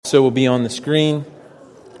also will be on the screen.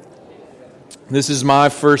 This is my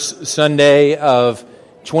first Sunday of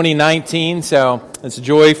 2019, so it's a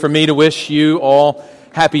joy for me to wish you all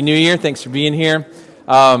Happy New Year. Thanks for being here.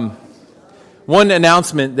 One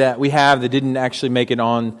announcement that we have that didn't actually make it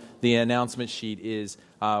on the announcement sheet is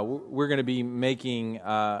we're going to be making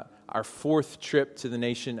our fourth trip to the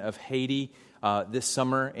nation of Haiti this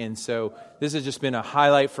summer, and so this has just been a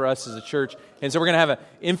highlight for us as a church. And so we're going to have an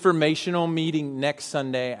informational meeting next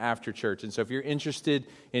Sunday after church. And so if you're interested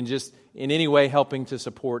in just in any way helping to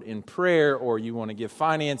support in prayer, or you want to give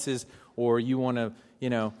finances, or you want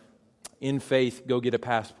to, in faith, go get a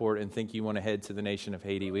passport and think you want to head to the nation of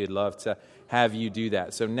Haiti, we'd love to have you do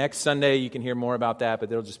that. So next Sunday you can hear more about that, but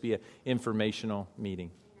there'll just be an informational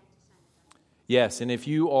meeting. Yes, and if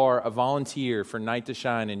you are a volunteer for Night to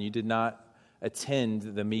Shine and you did not attend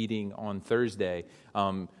the meeting on Thursday,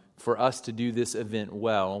 for us to do this event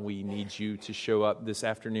well, we need you to show up this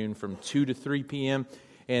afternoon from 2 to 3 p.m.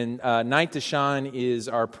 And Night to Shine is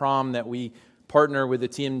our prom that we partner with the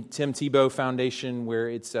Tim Tebow Foundation, where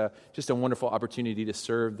it's just a wonderful opportunity to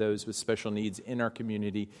serve those with special needs in our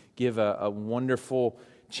community, give a wonderful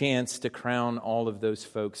chance to crown all of those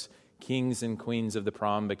folks kings and queens of the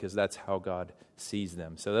prom, because that's how God sees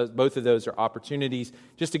them. So both of those are opportunities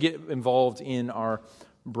just to get involved in our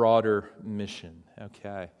broader mission.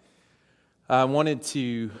 Okay. I wanted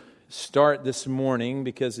to start this morning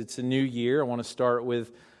because it's a new year. I want to start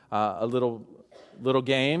with a little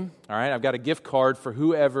game. All right, I've got a gift card for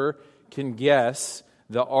whoever can guess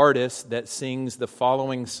the artist that sings the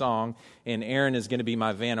following song, and Aaron is going to be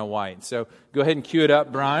my Vanna White. So go ahead and cue it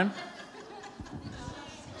up, Brian.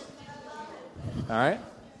 All right.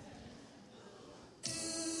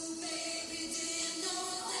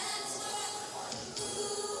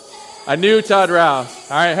 I knew Todd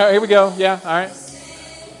Rouse. All right, here we go. Yeah, all right.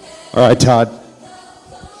 All right, Todd.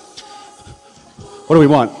 What do we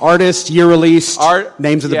want? Artist, year released,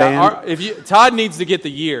 names of the band? Todd needs to get the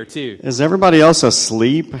year, too. Is everybody else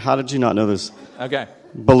asleep? How did you not know this? Okay.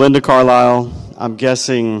 Belinda Carlisle, I'm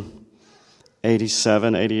guessing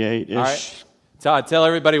 87, 88-ish. All right. Todd, tell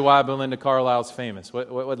everybody why Belinda Carlisle's famous.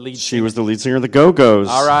 What lead singer? She was the lead singer of the Go-Go's.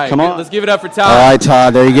 All right. Come on. Let's give it up for Todd. All right,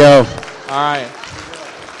 Todd. There you go. All right.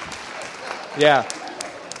 Yeah.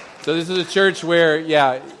 So this is a church where,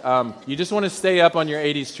 you just want to stay up on your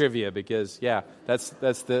 80s trivia because, that's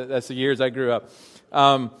the years I grew up.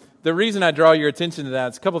 The reason I draw your attention to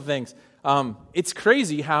that is a couple of things. It's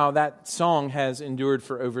crazy how that song has endured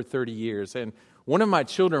for over 30 years. And one of my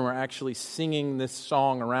children were actually singing this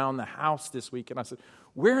song around the house this week, and I said,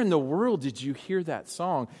 "Where in the world did you hear that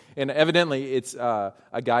song?" And evidently it's a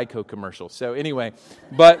Geico commercial. So anyway,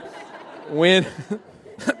 but when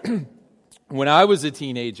I was a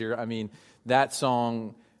teenager, that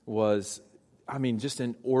song was, just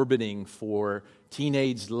an orbiting for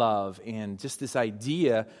teenage love and just this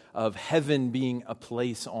idea of heaven being a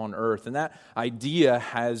place on earth. And that idea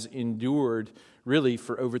has endured really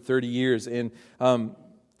for over 30 years. And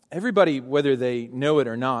everybody, whether they know it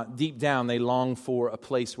or not, deep down they long for a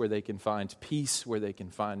place where they can find peace, where they can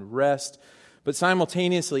find rest, but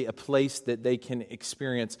simultaneously a place that they can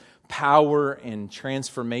experience power and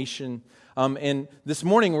transformation. And this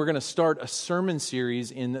morning we're going to start a sermon series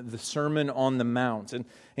in the Sermon on the Mount. And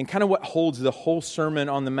kind of what holds the whole Sermon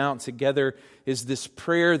on the Mount together is this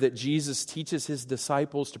prayer that Jesus teaches his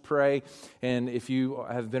disciples to pray. And if you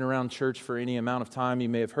have been around church for any amount of time, you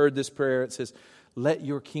may have heard this prayer. It says, "Let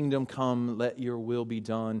your kingdom come, let your will be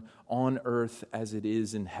done on earth as it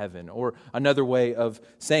is in heaven." Or another way of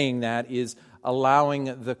saying that is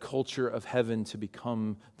allowing the culture of heaven to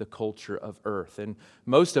become the culture of earth. And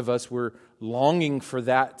most of us were longing for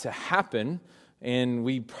that to happen. And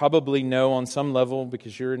we probably know on some level,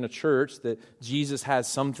 because you're in a church, that Jesus has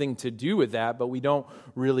something to do with that, but we don't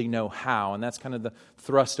really know how. And that's kind of the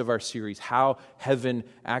thrust of our series, how heaven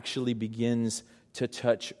actually begins to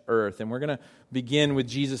touch earth. And we're going to begin with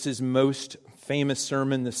Jesus' most famous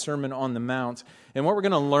sermon, the Sermon on the Mount. And what we're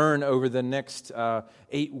going to learn over the next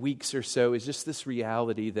 8 weeks or so is just this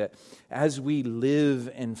reality that as we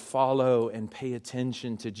live and follow and pay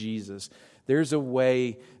attention to Jesus, there's a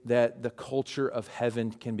way that the culture of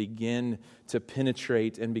heaven can begin to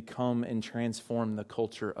penetrate and become and transform the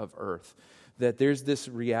culture of earth. That there's this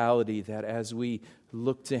reality that as we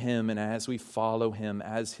look to him and as we follow him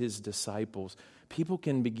as his disciples, people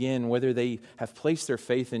can begin, whether they have placed their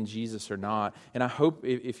faith in Jesus or not. And I hope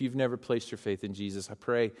if you've never placed your faith in Jesus, I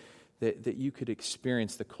pray that you could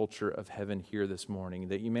experience the culture of heaven here this morning.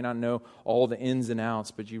 That you may not know all the ins and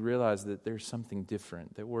outs, but you realize that there's something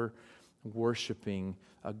different. That we're worshiping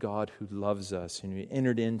a God who loves us and who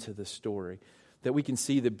entered into the story. that we can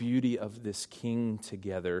see the beauty of this King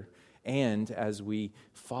together. And as we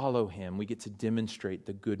follow him, we get to demonstrate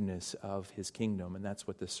the goodness of his kingdom. And that's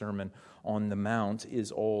what the Sermon on the Mount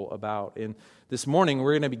is all about. And this morning,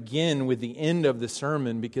 we're going to begin with the end of the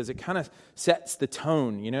sermon because it kind of sets the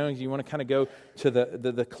tone. You know, you want to kind of go to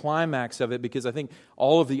the climax of it because I think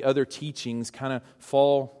all of the other teachings kind of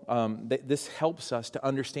fall. This helps us to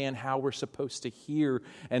understand how we're supposed to hear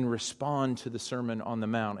and respond to the Sermon on the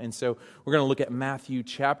Mount. And so we're going to look at Matthew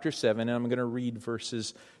chapter 7, and I'm going to read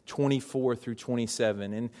verses 24 through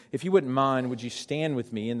 27. And if you wouldn't mind, would you stand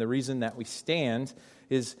with me? And the reason that we stand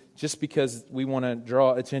is just because we want to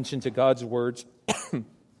draw attention to God's words.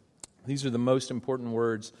 These are the most important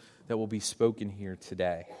words that will be spoken here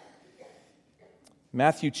today.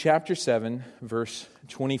 Matthew chapter 7, verse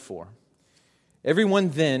 24. Everyone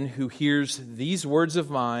then who hears these words of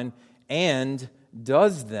mine and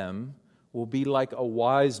does them will be like a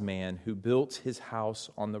wise man who built his house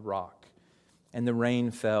on the rock. And the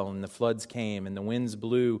rain fell, and the floods came, and the winds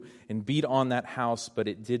blew and beat on that house, but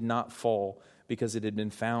it did not fall, because it had been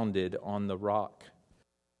founded on the rock.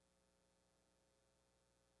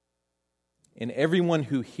 And everyone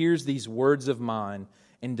who hears these words of mine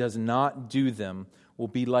and does not do them will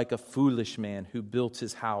be like a foolish man who built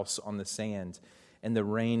his house on the sand. And the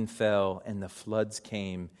rain fell, and the floods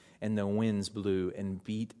came, and the winds blew and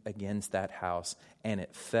beat against that house, and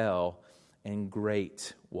it fell, and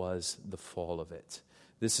great was the fall of it.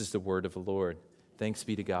 This is the word of the Lord. Thanks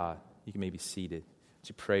be to God. You can maybe be seated. Would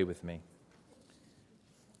you pray with me?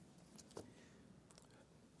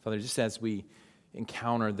 Father, just as we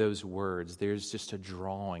encounter those words, there's just a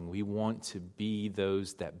drawing. We want to be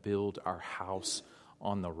those that build our house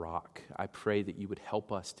on the rock. I pray that you would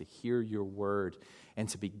help us to hear your word and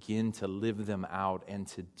to begin to live them out and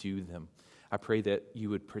to do them. I pray that you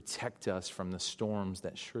would protect us from the storms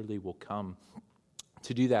that surely will come.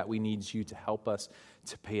 To do that, we need you to help us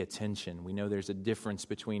to pay attention. We know there's a difference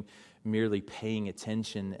between merely paying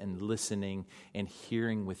attention and listening and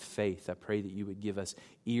hearing with faith. I pray that you would give us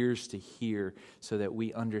ears to hear so that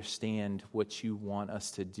we understand what you want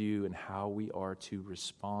us to do and how we are to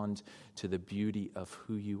respond to the beauty of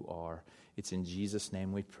who you are. It's in Jesus'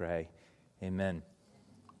 name we pray. Amen.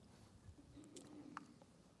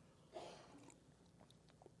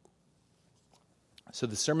 So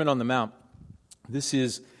the Sermon on the Mount, this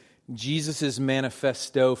is Jesus'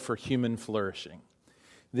 manifesto for human flourishing.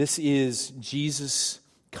 This is Jesus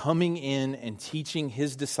coming in and teaching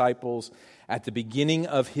his disciples at the beginning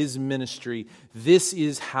of his ministry. This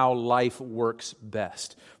is how life works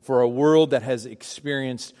best. For a world that has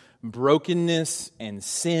experienced brokenness and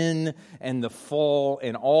sin and the fall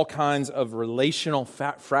and all kinds of relational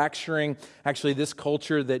fracturing. Actually, this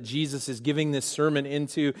culture that Jesus is giving this sermon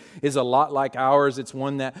into is a lot like ours. It's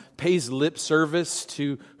one that pays lip service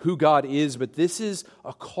to who God is, but this is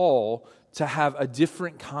a call to have a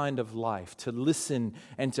different kind of life, to listen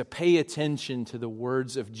and to pay attention to the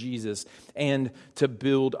words of Jesus and to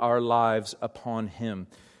build our lives upon him.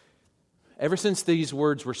 Ever since these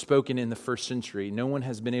words were spoken in the first century, no one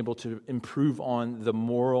has been able to improve on the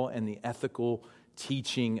moral and the ethical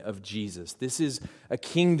teaching of Jesus. This is a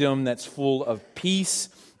kingdom that's full of peace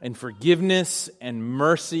and forgiveness and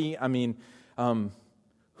mercy. I mean,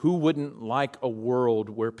 who wouldn't like a world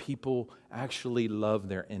where people actually love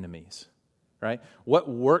their enemies, right? What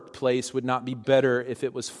workplace would not be better if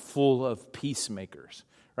it was full of peacemakers?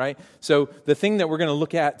 Right? So the thing that we're going to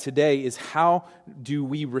look at today is how do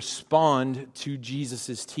we respond to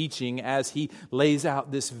Jesus' teaching as he lays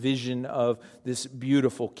out this vision of this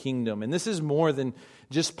beautiful kingdom. And this is more than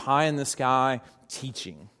just pie in the sky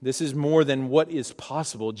teaching. This is more than what is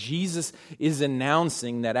possible. Jesus is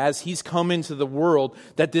announcing that as he's come into the world,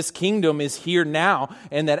 that this kingdom is here now,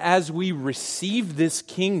 and that as we receive this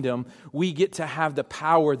kingdom, we get to have the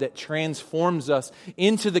power that transforms us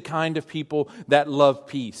into the kind of people that love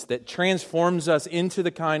peace, that transforms us into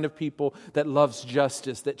the kind of people that loves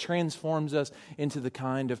justice, that transforms us into the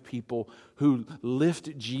kind of people who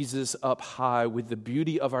lift Jesus up high with the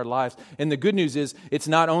beauty of our lives. And the good news is, it's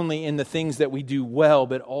not only in the things that we do well,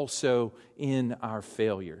 but also in our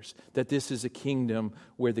failures. That this is a kingdom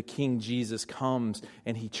where the King Jesus comes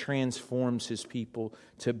and he transforms his people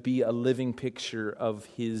to be a living picture of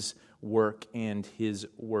his work and his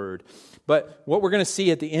word. But what we're going to see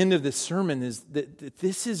at the end of this sermon is that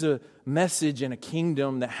this is a message and a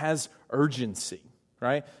kingdom that has urgency.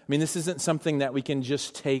 Right? I mean, this isn't something that we can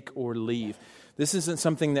just take or leave. This isn't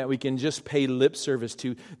something that we can just pay lip service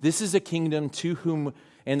to. This is a kingdom to whom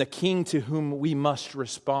and the king to whom we must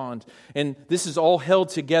respond. And this is all held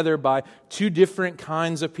together by two different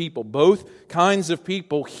kinds of people. Both kinds of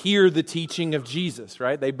people hear the teaching of Jesus,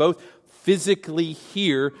 right? They both physically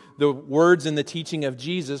hear the words and the teaching of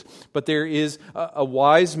Jesus, but there is a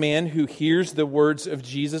wise man who hears the words of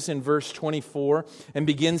Jesus in verse 24 and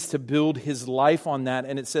begins to build his life on that.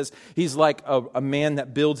 And it says he's like a man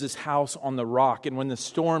that builds his house on the rock. And when the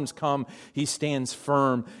storms come, he stands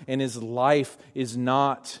firm and his life is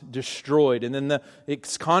not destroyed. And then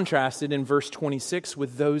it's contrasted in verse 26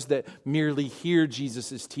 with those that merely hear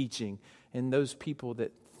Jesus' teaching and those people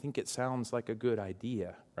that think it sounds like a good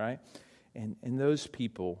idea, right? And those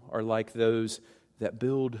people are like those that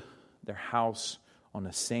build their house on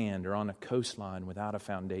a sand or on a coastline without a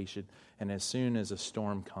foundation. And as soon as a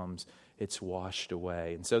storm comes, it's washed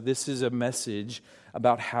away. And so this is a message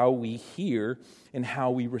about how we hear and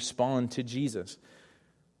how we respond to Jesus.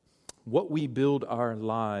 What we build our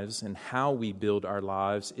lives and how we build our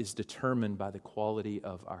lives is determined by the quality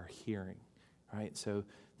of our hearing, right? So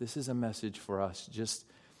this is a message for us just,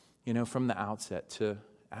 from the outset to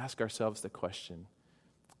ask ourselves the question,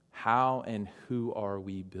 how and who are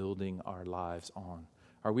we building our lives on?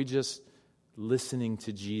 Are we just listening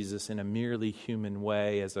to Jesus in a merely human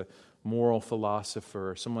way as a moral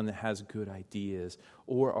philosopher, someone that has good ideas,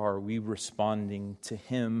 or are we responding to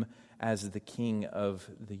him as the King of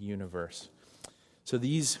the universe? So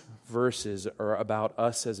these verses are about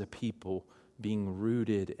us as a people being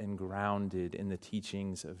rooted and grounded in the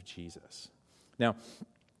teachings of Jesus. Now,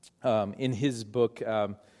 in his book,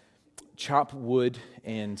 Chop Wood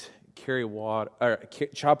and Carry Water,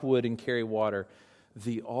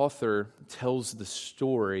 the author tells the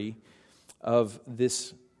story of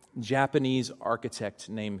this Japanese architect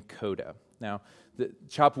named Koda. Now, the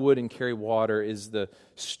Chop Wood and Carry Water is the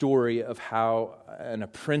story of how an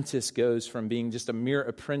apprentice goes from being just a mere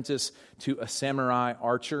apprentice to a samurai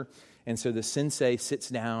archer. And so the sensei sits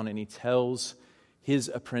down and he tells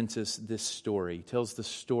his apprentice this story. He tells the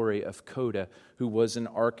story of Koda, who was an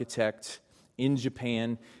architect in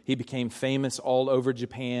Japan. He became famous all over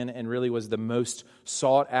Japan and really was the most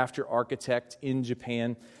sought-after architect in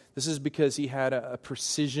Japan. This is because he had a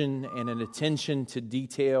precision and an attention to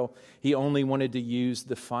detail. He only wanted to use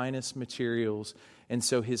the finest materials. And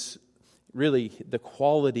so the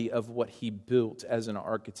quality of what he built as an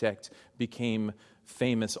architect became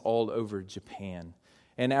famous all over Japan.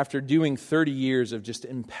 And after doing 30 years of just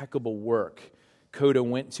impeccable work, Koda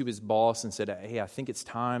went to his boss and said, hey, I think it's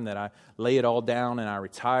time that I lay it all down and I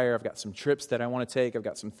retire. I've got some trips that I want to take. I've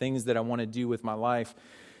got some things that I want to do with my life.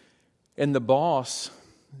 And the boss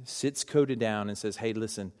sits Koda down and says, hey,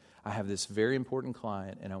 listen, I have this very important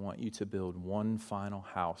client and I want you to build one final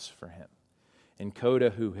house for him. And Koda,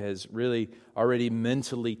 who has really already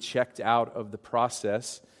mentally checked out of the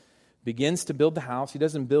process, begins to build the house. He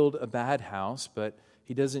doesn't build a bad house, but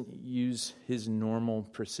he doesn't use his normal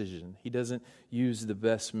precision. He doesn't use the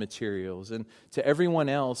best materials. And to everyone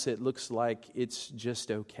else, it looks like it's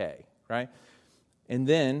just okay, right? And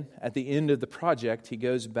then at the end of the project, he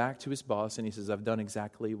goes back to his boss and he says, I've done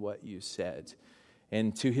exactly what you said.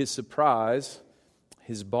 And to his surprise,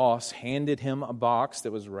 his boss handed him a box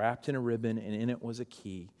that was wrapped in a ribbon and in it was a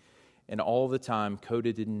key. And all the time,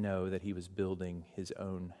 Koda didn't know that he was building his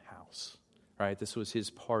own house, right? This was his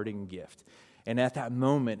parting gift. And at that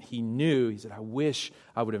moment, he said, I wish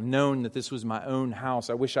I would have known that this was my own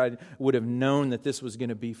house. I wish I would have known that this was going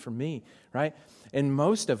to be for me, right? And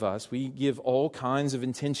most of us, we give all kinds of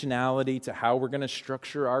intentionality to how we're going to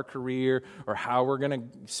structure our career or how we're going to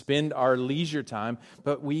spend our leisure time,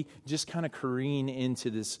 but we just kind of careen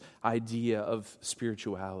into this idea of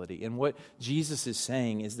spirituality. And what Jesus is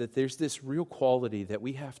saying is that there's this real quality that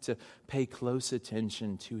we have to pay close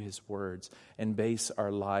attention to his words and base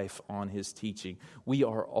our life on his teaching. We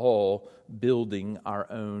are all building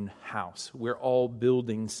our own house. We're all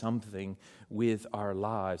building something with our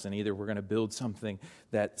lives. And either we're going to build something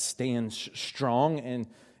that stands strong and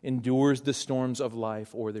endures the storms of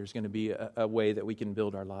life, or there's going to be a way that we can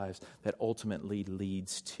build our lives that ultimately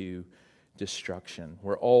leads to destruction.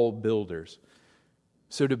 We're all builders.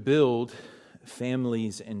 So to build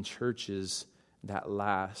families and churches that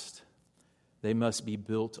last, they must be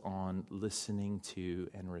built on listening to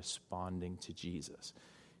and responding to Jesus.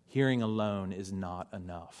 Hearing alone is not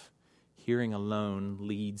enough. Hearing alone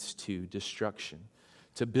leads to destruction.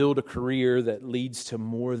 To build a career that leads to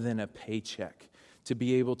more than a paycheck, to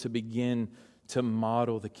be able to begin to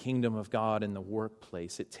model the kingdom of God in the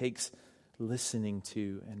workplace, it takes listening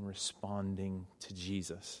to and responding to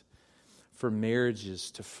Jesus. For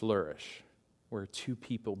marriages to flourish, where two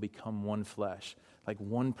people become one flesh. Like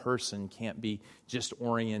one person can't be just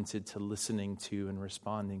oriented to listening to and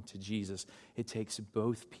responding to Jesus. It takes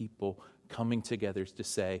both people coming together to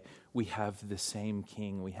say, we have the same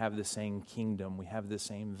king, we have the same kingdom, we have the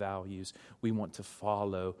same values. We want to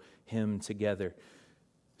follow him together.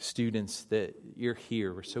 Students, that you're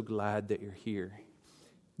here, we're so glad that you're here.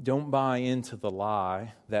 Don't buy into the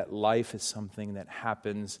lie that life is something that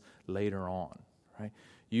happens later on, right?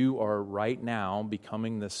 You are right now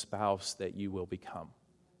becoming the spouse that you will become,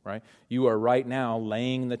 right? You are right now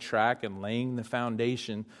laying the track and laying the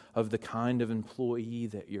foundation of the kind of employee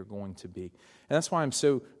that you're going to be. And that's why I'm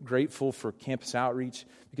so grateful for Campus Outreach,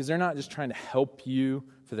 because they're not just trying to help you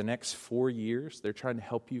for the next 4 years. They're trying to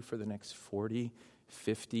help you for the next 40,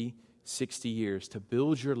 50, 60 years to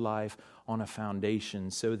build your life on a foundation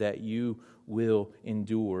so that you will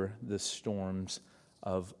endure the storms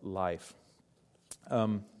of life.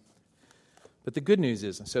 But the good news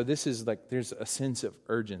is, so this is like, there's a sense of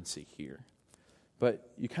urgency here.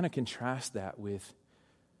 But you kind of contrast that with,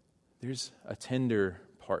 there's a tender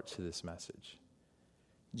part to this message.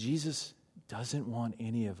 Jesus doesn't want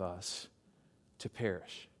any of us to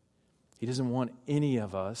perish. He doesn't want any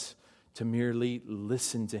of us to merely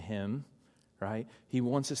listen to him, right? He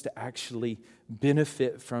wants us to actually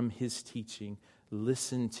benefit from his teaching,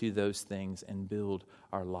 listen to those things, and build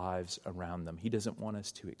our lives around them. He doesn't want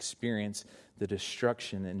us to experience the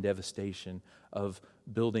destruction and devastation of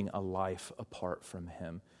building a life apart from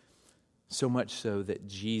him. So much so that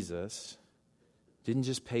Jesus didn't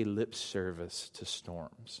just pay lip service to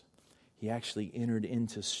storms. He actually entered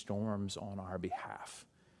into storms on our behalf.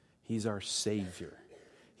 He's our Savior.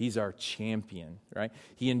 He's our champion, right?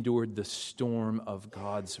 He endured the storm of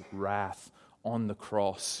God's wrath on the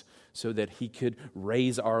cross so that he could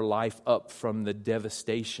raise our life up from the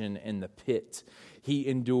devastation and the pit. He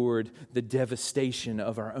endured the devastation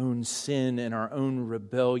of our own sin and our own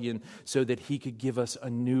rebellion so that he could give us a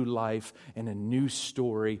new life and a new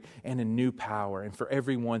story and a new power. And for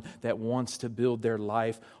everyone that wants to build their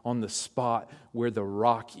life on the spot where the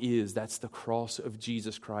rock is, that's the cross of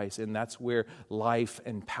Jesus Christ. And that's where life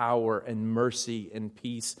and power and mercy and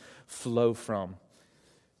peace flow from.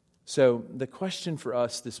 So the question for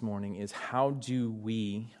us this morning is, how do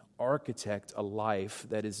we architect a life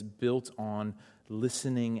that is built on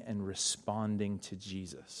listening and responding to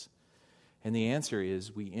Jesus? And the answer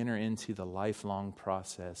is, we enter into the lifelong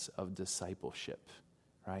process of discipleship,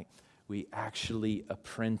 right? We actually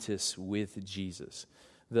apprentice with Jesus.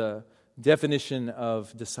 The definition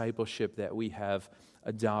of discipleship that we have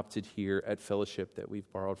adopted here at Fellowship, that we've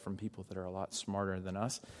borrowed from people that are a lot smarter than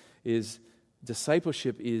us, is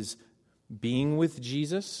discipleship is being with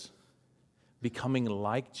Jesus, becoming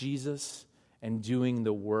like Jesus, and doing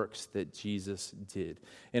the works that Jesus did.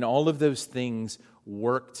 And all of those things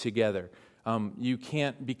work together. You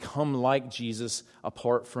can't become like Jesus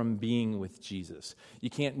apart from being with Jesus.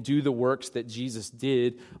 You can't do the works that Jesus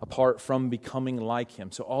did apart from becoming like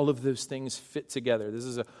him. So all of those things fit together. This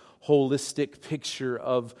is a holistic picture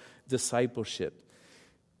of discipleship.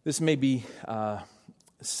 This may be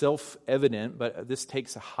self-evident, but this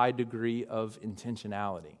takes a high degree of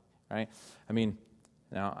intentionality, right? I mean,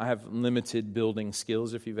 now, I have limited building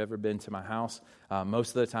skills if you've ever been to my house. Most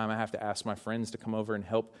of the time I have to ask my friends to come over and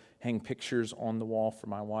help hang pictures on the wall for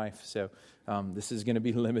my wife. So this is going to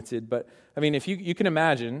be limited. But, I mean, if you can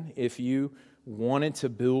imagine if you wanted to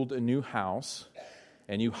build a new house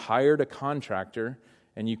and you hired a contractor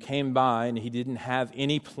and you came by and he didn't have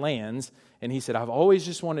any plans and he said, I've always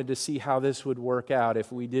just wanted to see how this would work out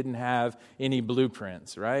if we didn't have any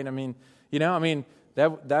blueprints, right? I mean,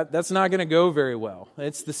 that's not going to go very well.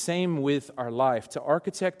 It's the same with our life. To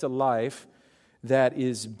architect a life that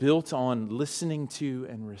is built on listening to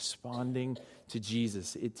and responding to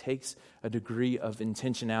Jesus, it takes a degree of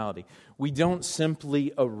intentionality. We don't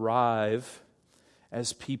simply arrive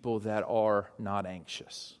as people that are not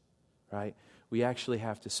anxious, right? We actually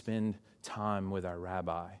have to spend time with our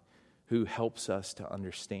rabbi who helps us to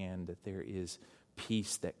understand that there is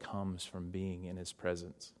peace that comes from being in his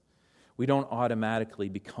presence. We don't automatically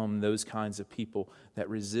become those kinds of people that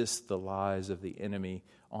resist the lies of the enemy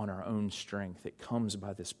on our own strength. It comes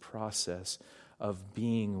by this process of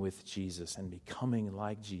being with Jesus and becoming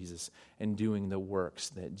like Jesus and doing the works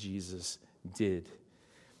that Jesus did.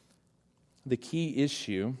 The key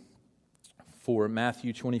issue for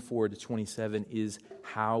Matthew 24 to 27 is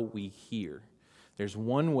how we hear. There's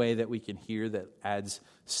one way that we can hear that adds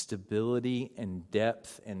stability and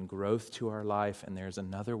depth and growth to our life, and there's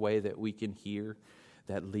another way that we can hear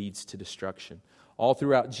that leads to destruction. all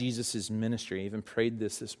throughout Jesus' ministry. I even prayed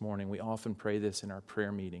this morning. We often pray this in our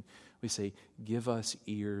prayer meeting. We say, give us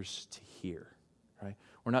ears to hear, right?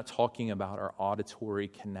 We're not talking about our auditory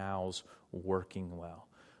canals working well.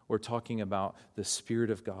 We're talking about the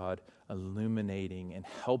Spirit of God illuminating and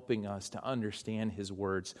helping us to understand His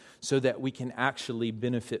words so that we can actually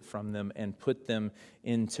benefit from them and put them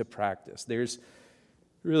into practice. There's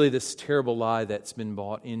really this terrible lie that's been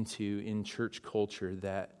bought into in church culture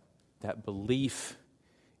that belief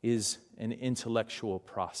is an intellectual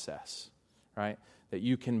process, right? That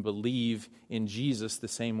you can believe in Jesus the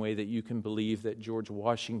same way that you can believe that George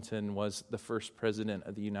Washington was the first president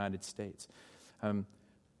of the United States.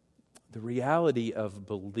 The reality of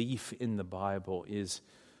belief in the Bible is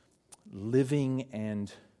living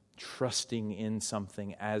and trusting in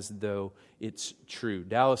something as though it's true.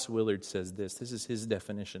 Dallas Willard says this. This is his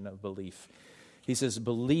definition of belief. He says,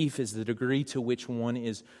 belief is the degree to which one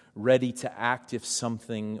is ready to act if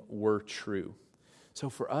something were true. So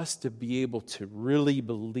for us to be able to really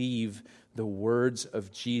believe the words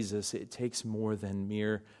of Jesus, it takes more than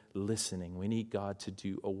mere listening. We need God to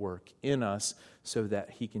do a work in us so that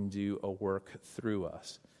He can do a work through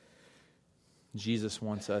us. Jesus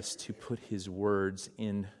wants us to put His words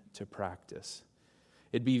into practice.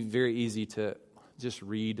 It'd be very easy to just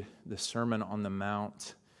read the Sermon on the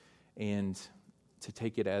Mount and to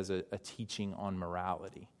take it as a teaching on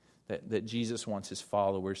morality, that Jesus wants His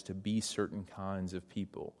followers to be certain kinds of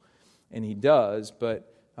people. And He does,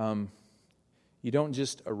 but you don't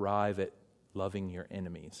just arrive at loving your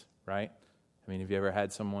enemies, right? I mean, have you ever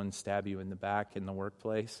had someone stab you in the back in the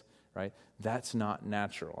workplace, right? That's not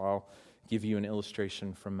natural. I'll give you an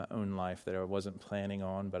illustration from my own life that I wasn't planning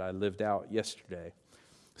on, but I lived out yesterday.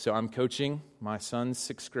 So I'm coaching my son's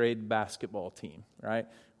 6th grade basketball team, right?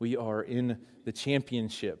 We are in the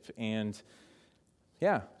championship, and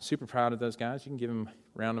yeah, super proud of those guys. You can give them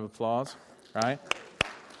a round of applause, right?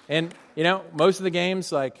 And, most of the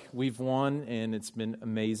games, we've won, and it's been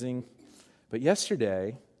amazing. But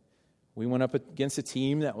yesterday, we went up against a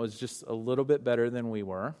team that was just a little bit better than we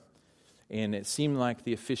were, and it seemed like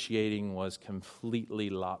the officiating was completely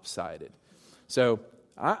lopsided. So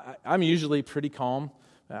I'm usually pretty calm.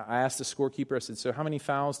 I asked the scorekeeper, I said, so how many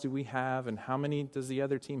fouls do we have, and how many does the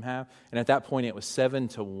other team have? And at that point, it was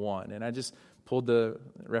 7-1. And I just pulled the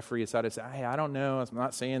referee aside and said, hey, I don't know. I'm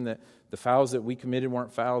not saying that the fouls that we committed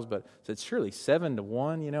weren't fouls, but I said, surely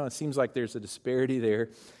 7-1, it seems like there's a disparity there.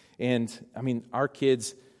 And, our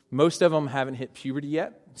kids, most of them haven't hit puberty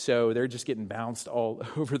yet, so they're just getting bounced all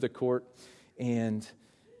over the court. And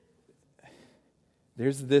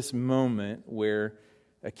there's this moment where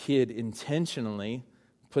a kid intentionally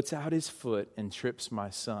puts out his foot and trips my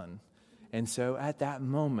son. And so at that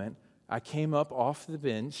moment, I came up off the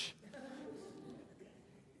bench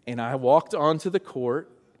and I walked onto the court.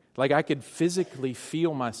 I could physically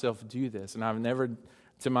feel myself do this. And I've never,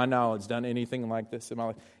 to my knowledge, done anything like this in my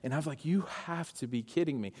life. And I was like, you have to be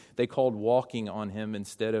kidding me. They called walking on him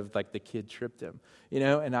instead of the kid tripped him.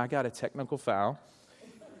 And I got a technical foul.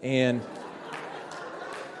 And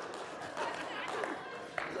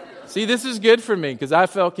see, this is good for me because I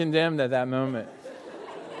felt condemned at that moment.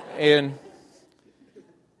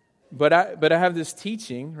 But I have this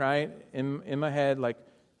teaching, right, in my head,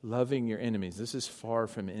 loving your enemies. This is far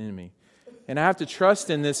from enemy. And I have to trust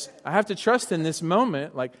in this. I have to trust in this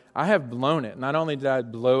moment. I have blown it. Not only did I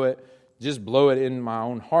blow it in my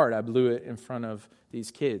own heart, I blew it in front of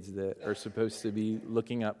these kids that are supposed to be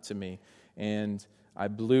looking up to me. And I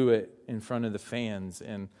blew it in front of the fans.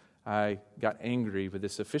 And I got angry with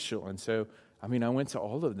this official. And so, I went to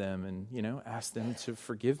all of them and, asked them to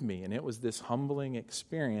forgive me. And it was this humbling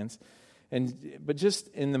experience. But just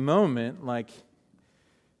in the moment,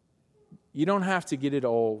 you don't have to get it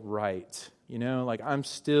all right. I'm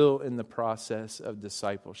still in the process of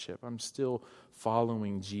discipleship. I'm still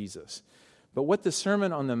following Jesus. But what the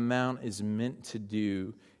Sermon on the Mount is meant to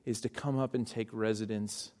do is to come up and take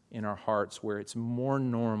residence in our hearts where it's more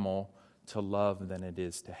normal to love than it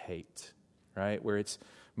is to hate, right? Where it's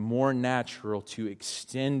more natural to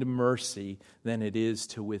extend mercy than it is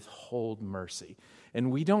to withhold mercy. And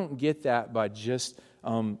we don't get that by just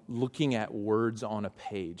looking at words on a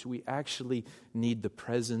page. We actually need the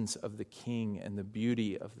presence of the King and the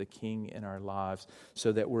beauty of the King in our lives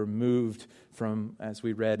so that we're moved from, as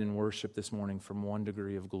we read in worship this morning, from one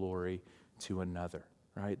degree of glory to another.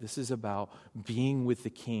 Right? This is about being with the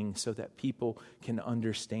King so that people can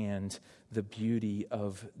understand the beauty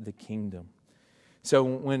of the kingdom. So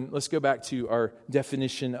let's go back to our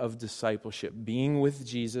definition of discipleship. Being with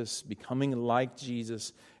Jesus, becoming like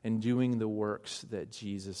Jesus, and doing the works that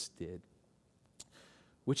Jesus did.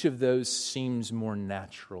 which of those seems more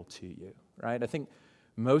natural to you, right? I think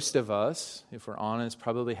most of us, if we're honest,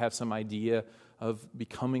 probably have some idea of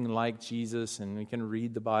becoming like Jesus, and we can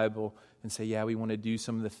read the Bible and say, yeah, we want to do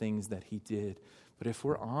some of the things that he did. But if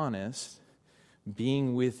we're honest,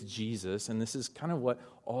 being with Jesus, and this is kind of what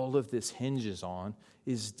all of this hinges on,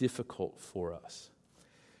 is difficult for us.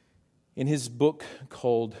 In his book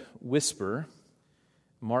called Whisper,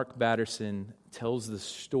 Mark Batterson tells the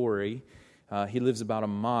story. He lives about a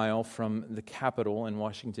mile from the Capitol in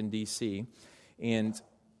Washington, D.C., and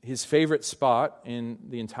his favorite spot in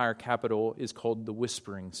the entire Capitol is called the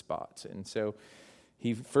Whispering Spot. And so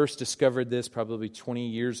he first discovered this probably 20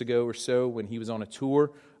 years ago or so when he was on a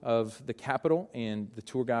tour of the Capitol, and the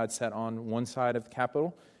tour guide sat on one side of the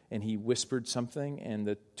Capitol, and he whispered something, and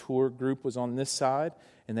the tour group was on this side,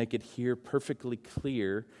 and they could hear perfectly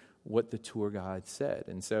clear what the tour guide said.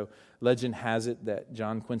 And so legend has it that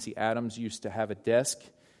John Quincy Adams used to have a desk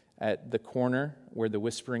at the corner where the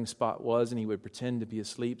whispering spot was, and he would pretend to be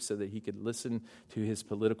asleep so that he could listen to his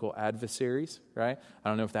political adversaries, right? I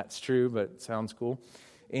don't know if that's true, but it sounds cool.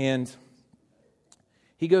 And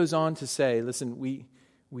he goes on to say, listen,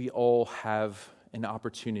 we all have an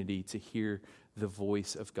opportunity to hear the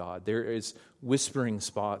voice of God. There is whispering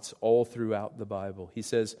spots all throughout the Bible. He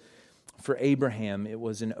says, for Abraham, it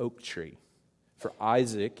was an oak tree. For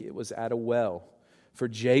Isaac, it was at a well. For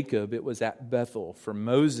Jacob, it was at Bethel. For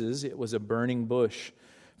Moses, it was a burning bush.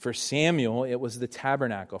 For Samuel, it was the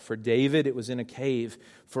tabernacle. For David, it was in a cave.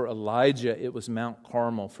 For Elijah, it was Mount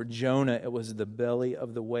Carmel. For Jonah, it was the belly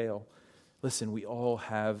of the whale. Listen, we all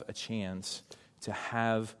have a chance to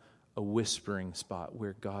have a whispering spot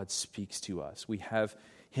where God speaks to us. We have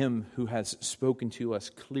him who has spoken to us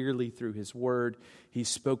clearly through his word. He's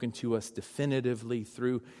spoken to us definitively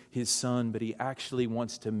through his son, but he actually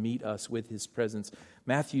wants to meet us with his presence.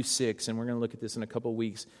 Matthew 6, and we're going to look at this in a couple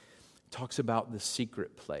weeks, talks about the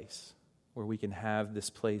secret place where we can have this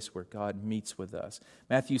place where God meets with us.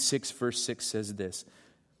 Matthew 6, verse 6 says this,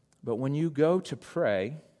 but when you go to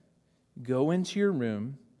pray, go into your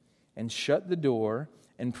room and shut the door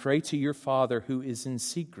and pray to your Father who is in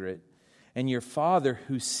secret, and your Father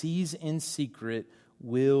who sees in secret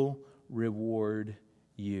will reward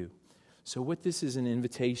you. So what this is an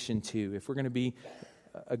invitation to, if we're going to be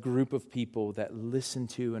a group of people that listen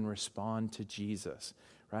to and respond to Jesus,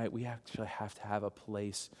 right? We actually have to have a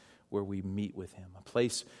place where we meet with him, a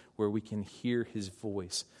place where we can hear his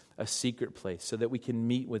voice, a secret place, so that we can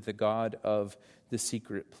meet with the God of the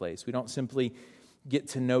secret place. We don't simply get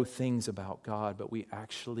to know things about God, but we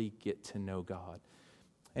actually get to know God.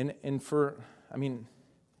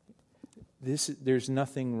 There's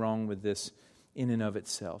nothing wrong with this in and of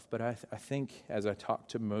itself. But I think as I talk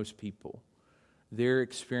to most people, their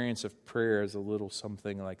experience of prayer is a little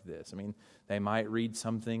something like this. I mean, they might read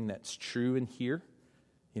something that's true in here,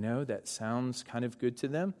 that sounds kind of good to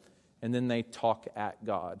them, and then they talk at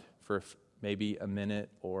God for maybe a minute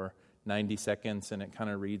or 90 seconds, and it kind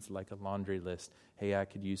of reads like a laundry list. Hey, I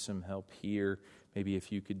could use some help here. Maybe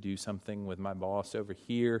if you could do something with my boss over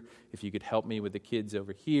here, if you could help me with the kids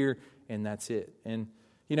over here, and that's it. And,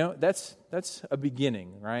 that's a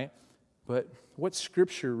beginning, right? But what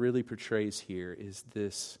Scripture really portrays here is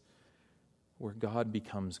this, where God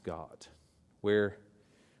becomes God, where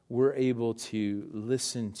we're able to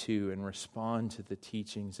listen to and respond to the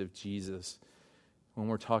teachings of Jesus when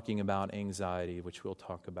we're talking about anxiety, which we'll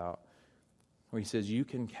talk about, where he says, you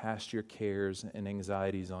can cast your cares and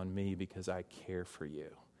anxieties on me because I care for you.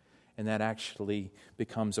 And that actually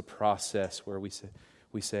becomes a process where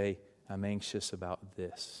we say, I'm anxious about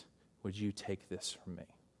this. Would you take this from me?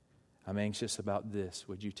 I'm anxious about this.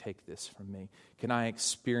 Would you take this from me? Can I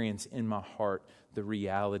experience in my heart the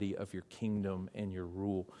reality of your kingdom and your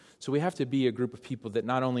rule? So we have to be a group of people that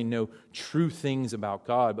not only know true things about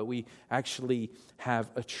God, but we actually have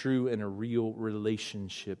a true and a real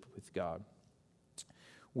relationship with God.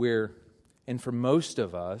 And for most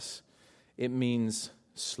of us, it means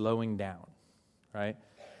slowing down, right?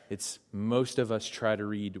 Most of us try to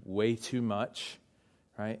read way too much,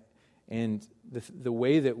 right? And the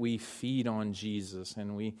way that we feed on Jesus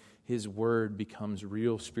and his word becomes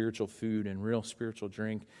real spiritual food and real spiritual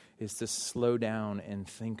drink is to slow down and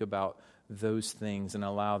think about those things and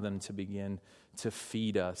allow them to begin to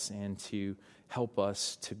feed us and to help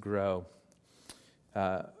us to grow.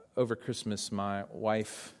 Over Christmas, my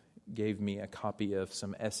wife gave me a copy of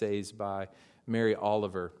some essays by Mary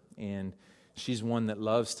Oliver, and she's one that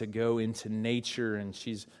loves to go into nature, and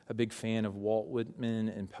she's a big fan of Walt Whitman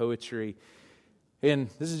and poetry. And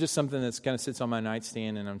this is just something that's kind of sits on my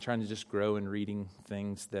nightstand, and I'm trying to just grow in reading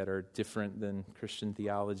things that are different than Christian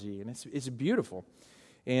theology, and it's beautiful.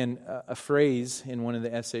 And a phrase in one of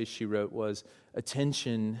the essays she wrote was,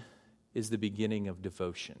 attention is the beginning of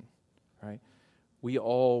devotion, right? We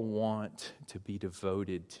all want to be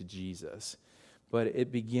devoted to Jesus, but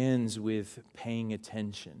it begins with paying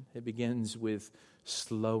attention. It begins with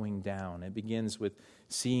slowing down. It begins with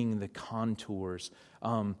seeing the contours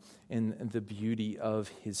and the beauty of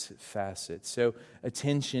his facets. So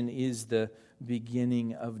attention is the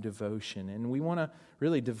beginning of devotion. And we want to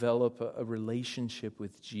really develop a relationship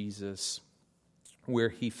with Jesus where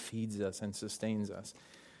he feeds us and sustains us.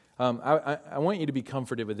 I want you to be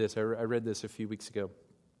comforted with this. I read this a few weeks ago.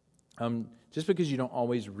 Just because you don't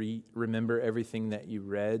always remember everything that you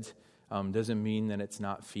read doesn't mean that it's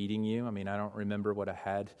not feeding you. I mean, I don't remember what I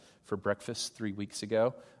had for breakfast 3 weeks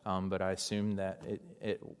ago, but I assume that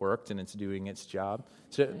it worked and it's doing its job.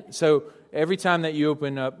 So every time that you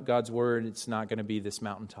open up God's Word, it's not going to be this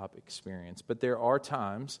mountaintop experience. But there are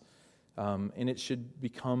times, and it should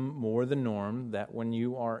become more the norm, that when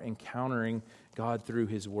you are encountering God through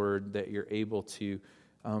his Word, that you're able to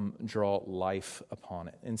draw life upon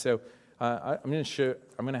it. And so we're going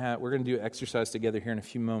to do an exercise together here in a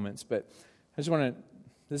few moments, but I just want to,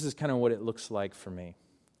 this is kind of what it looks like for me.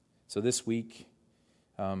 So this week,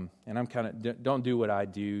 and I'm kind of, don't do what I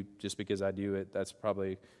do just because I do it. That's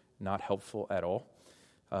probably not helpful at all.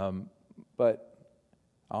 But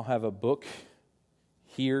I'll have a book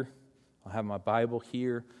here. I'll have my Bible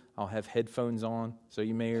here. I'll have headphones on. So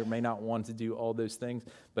you may or may not want to do all those things,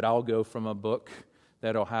 but I'll go from a book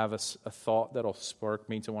that'll have a thought that'll spark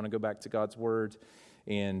me to want to go back to God's Word.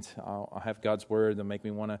 And I'll have God's Word that'll make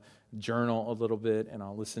me want to journal a little bit, and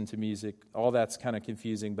I'll listen to music. All that's kind of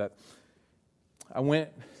confusing, but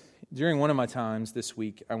during one of my times this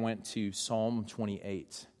week, I went to Psalm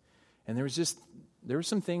 28. And there were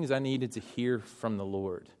some things I needed to hear from the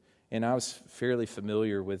Lord. And I was fairly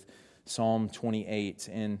familiar with Psalm 28.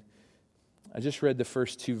 And I just read the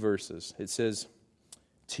first 2 verses. It says,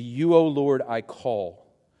 "To you, O Lord, I call,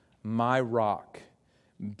 my rock.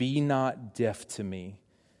 Be not deaf to me,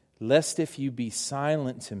 lest if you be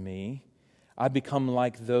silent to me, I become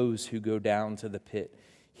like those who go down to the pit.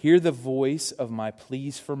 Hear the voice of my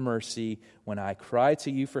pleas for mercy when I cry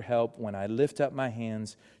to you for help, when I lift up my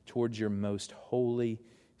hands towards your most holy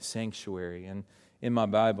sanctuary." And in my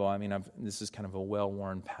Bible, I mean, this is kind of a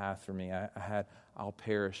well-worn path for me. I had, "I'll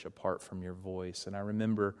perish apart from your voice." And I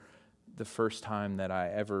remember the first time that I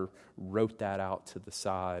ever wrote that out to the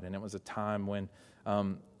side. And it was a time when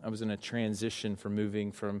I was in a transition from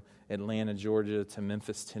moving from Atlanta, Georgia to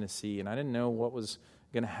Memphis, Tennessee. And I didn't know what was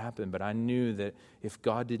going to happen, but I knew that if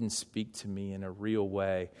God didn't speak to me in a real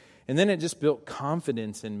way, and then it just built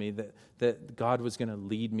confidence in me that God was going to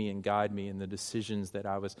lead me and guide me in the decisions that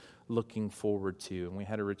I was looking forward to. And we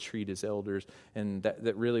had a retreat as elders, and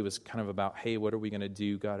that really was kind of about, hey, what are we going to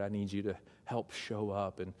do? God, I need you to help show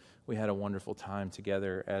up. And we had a wonderful time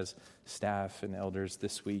together as staff and elders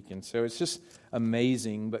this week. And so it's just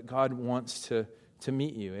amazing, but God wants to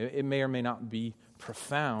meet you. It may or may not be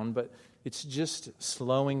profound, but it's just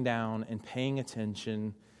slowing down and paying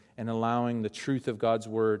attention and allowing the truth of God's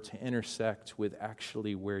Word to intersect with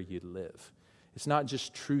actually where you live. It's not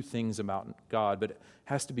just true things about God, but it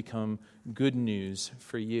has to become good news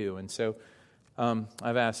for you. And so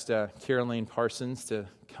I've asked Caroline Parsons to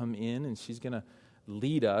come in, and she's going to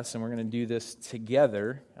lead us, and we're going to do this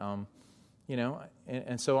together.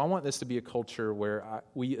 And so I want this to be a culture where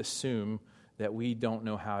we assume that we don't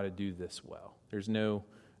know how to do this well. There's no...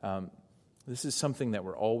 this is something that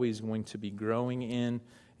we're always going to be growing in.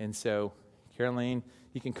 And so, Caroline,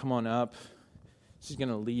 you can come on up. She's going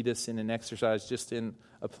to lead us in an exercise just in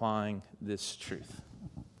applying this truth.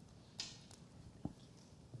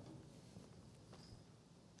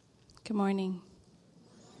 Good morning.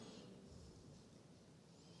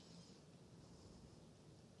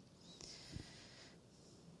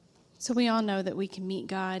 So we all know that we can meet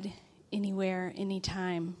God anywhere,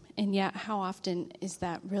 anytime, and yet how often is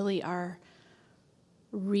that really our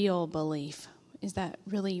real belief? Is that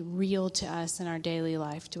really real to us in our daily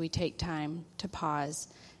life? Do we take time to pause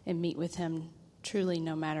and meet with Him truly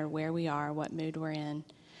no matter where we are, what mood we're in?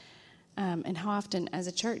 And how often as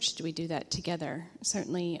a church do we do that together?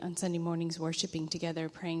 Certainly on Sunday mornings, worshiping together,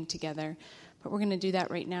 praying together. But we're going to do that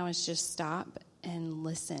right now is just stop and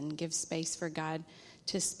listen, give space for God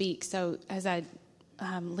to speak. So as I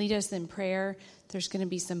lead us in prayer, there's going to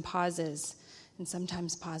be some pauses, and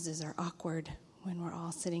sometimes pauses are awkward when we're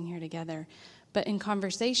all sitting here together. But in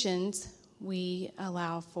conversations, we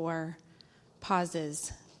allow for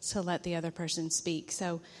pauses to let the other person speak.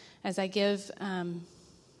 So as I give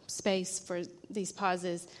space for these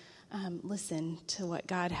pauses, listen to what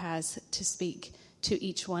God has to speak to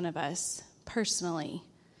each one of us personally.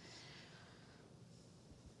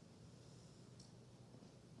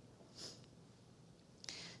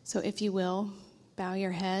 So if you will, bow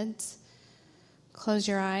your heads, close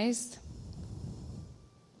your eyes,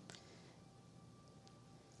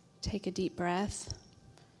 take a deep breath.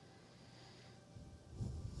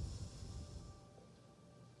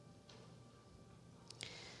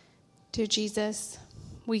 Dear Jesus,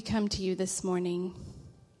 we come to you this morning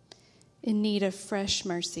in need of fresh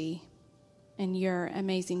mercy and your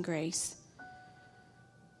amazing grace.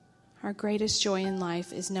 Our greatest joy in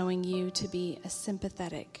life is knowing you to be a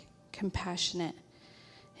sympathetic, compassionate,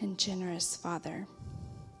 and generous Father.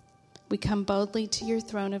 We come boldly to your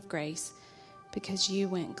throne of grace because you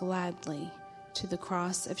went gladly to the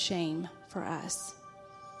cross of shame for us.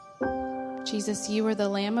 Jesus, you are the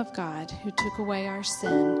Lamb of God who took away our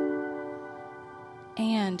sin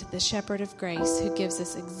and the Shepherd of grace who gives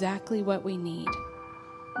us exactly what we need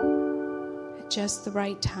at just the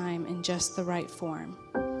right time and just the right form.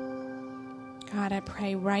 God, I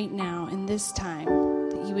pray right now in this time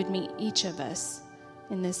that you would meet each of us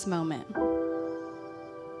in this moment.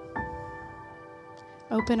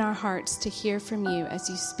 Open our hearts to hear from you as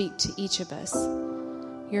you speak to each of us,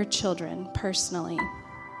 your children, personally.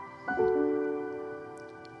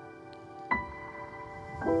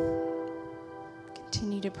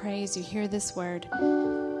 Continue to pray as you hear this word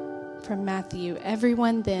from Matthew.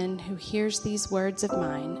 Everyone then who hears these words of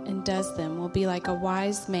mine and does them will be like a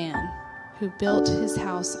wise man who built his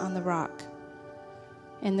house on the rock.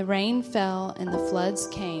 And the rain fell, and the floods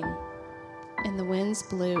came, and the winds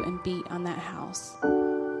blew and beat on that house.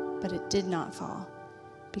 But it did not fall,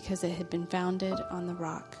 because it had been founded on the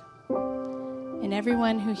rock. And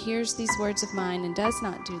everyone who hears these words of mine and does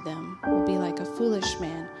not do them will be like a foolish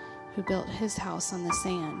man who built his house on the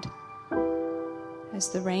sand. As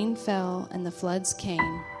the rain fell, and the floods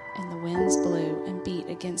came, and the winds blew and beat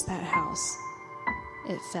against that house,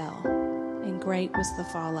 it fell, and great was the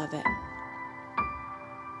fall of it.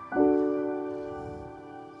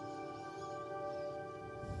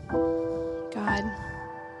 God,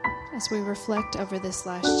 as we reflect over this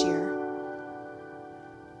last year,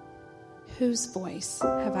 whose voice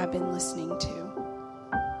have I been listening to?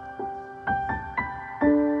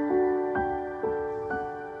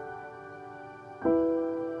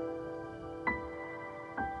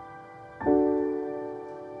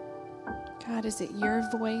 God, is it your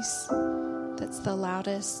voice that's the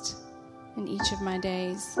loudest in each of my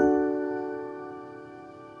days?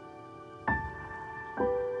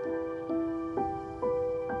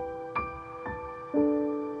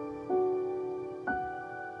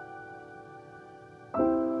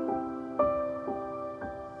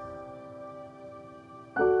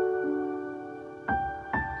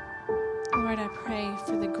 Lord, I pray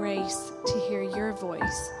for the grace to hear your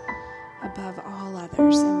voice above all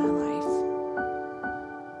others in my life.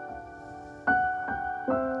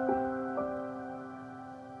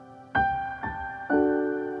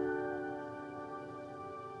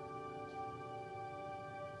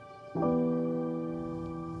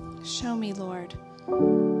 Show me, Lord,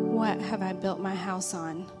 what have I built my house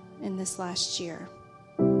on in this last year?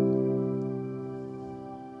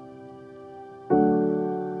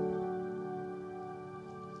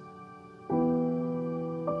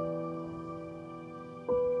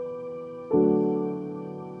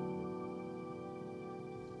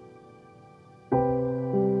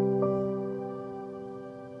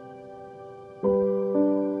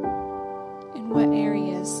 In what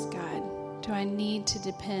areas, God, do I need to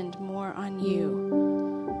depend more on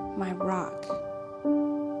you, my rock,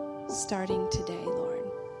 starting today, Lord?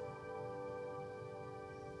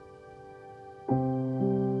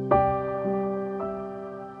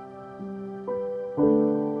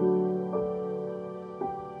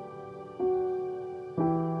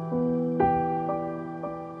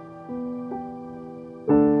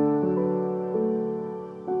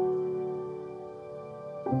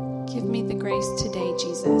 Give me the grace today,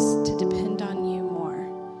 Jesus, to depend on you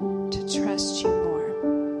more, to trust you more.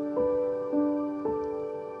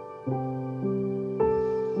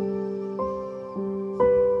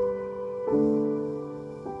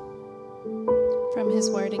 From his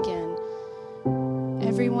word again.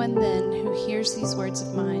 Everyone then who hears these words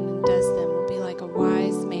of mine and does them will be like a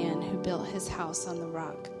wise man who built his house on the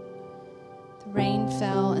rock. The rain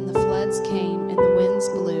fell and the floods came and the winds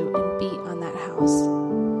blew and beat on that house.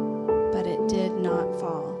 But it did not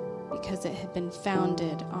fall, because it had been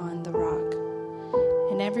founded on the rock.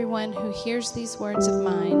 And everyone who hears these words of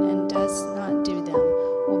mine and does not do them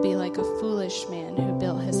will be like a foolish man who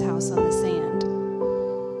built his house on the sand.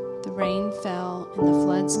 The rain fell, and the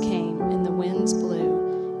floods came, and the winds blew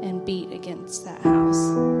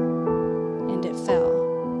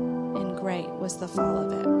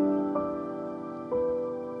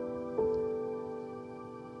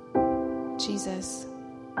Jesus,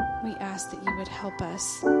 we ask that you would help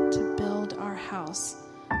us to build our house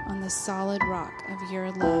on the solid rock of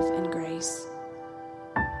your love and grace.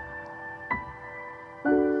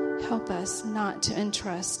 Help us not to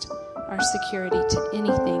entrust our security to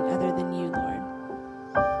anything other than you, Lord.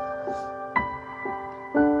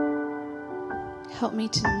 Help me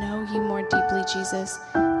to know you more deeply, Jesus,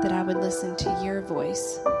 that I would listen to your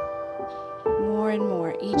voice more and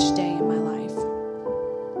more each day in my life.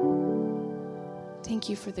 Thank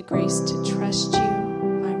you for the grace to trust you,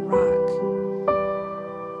 my rock.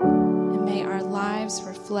 And may our lives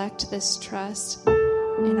reflect this trust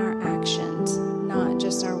in our actions, not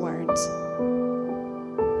just our words.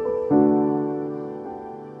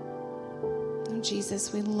 Oh,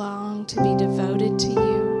 Jesus, we long to be devoted to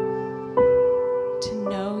you, to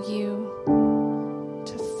know you,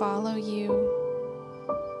 to follow you,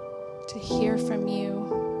 to hear from you,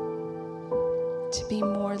 to be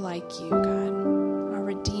more like you, God, our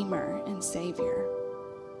Redeemer and Savior.